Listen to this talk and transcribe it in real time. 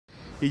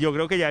y yo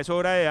creo que ya es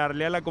hora de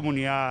darle a la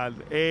comunidad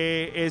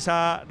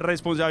esa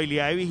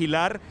responsabilidad de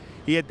vigilar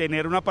y de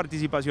tener una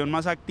participación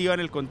más activa en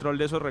el control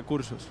de esos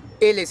recursos.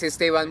 Él es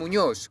Esteban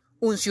Muñoz,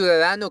 un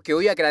ciudadano que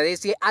hoy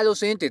agradece a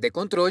los entes de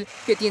control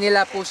que tiene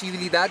la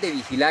posibilidad de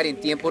vigilar en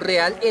tiempo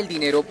real el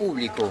dinero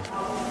público.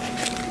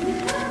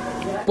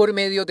 Por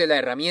medio de la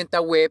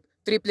herramienta web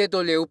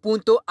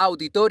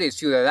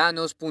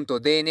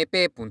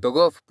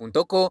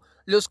www.auditoresciudadanos.dnp.gov.co,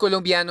 los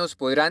colombianos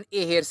podrán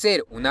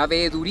ejercer una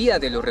veeduría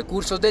de los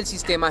recursos del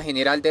Sistema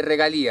General de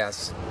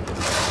Regalías.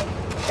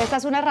 Esta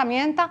es una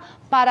herramienta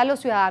para los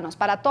ciudadanos,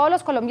 para todos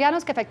los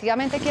colombianos que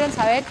efectivamente quieren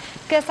saber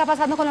qué está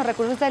pasando con los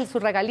recursos de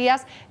sus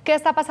regalías, qué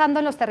está pasando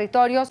en los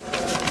territorios.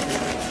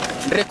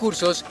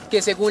 Recursos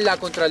que, según la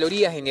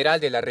Contraloría General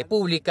de la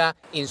República,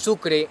 en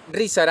Sucre,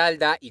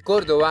 Risaralda y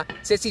Córdoba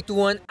se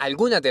sitúan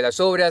algunas de las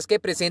obras que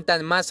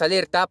presentan más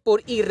alerta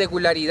por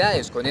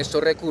irregularidades con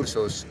estos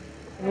recursos.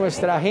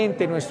 Nuestra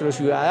gente, nuestros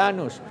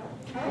ciudadanos,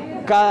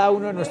 cada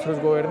uno de nuestros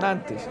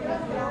gobernantes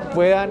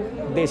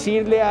puedan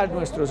decirle a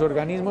nuestros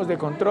organismos de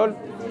control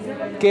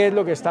qué es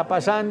lo que está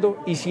pasando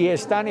y si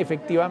están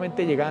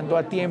efectivamente llegando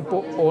a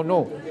tiempo o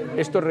no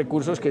estos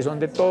recursos que son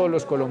de todos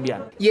los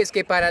colombianos. Y es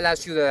que para la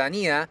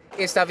ciudadanía,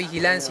 esta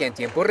vigilancia en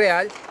tiempo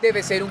real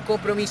debe ser un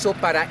compromiso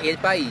para el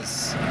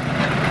país.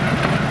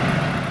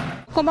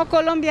 Como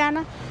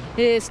colombiana,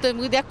 estoy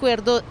muy de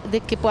acuerdo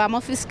de que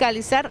podamos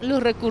fiscalizar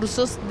los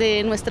recursos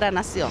de nuestra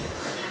nación.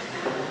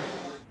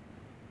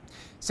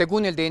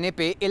 Según el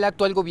DNP, el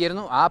actual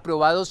gobierno ha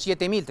aprobado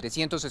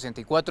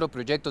 7.364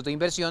 proyectos de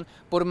inversión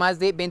por más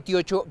de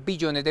 28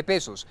 billones de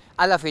pesos.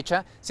 A la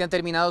fecha, se han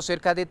terminado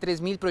cerca de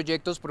 3.000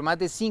 proyectos por más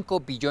de 5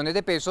 billones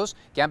de pesos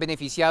que han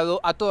beneficiado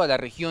a todas las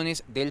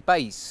regiones del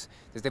país.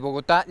 Desde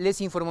Bogotá,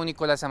 les informó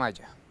Nicolás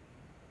Amaya.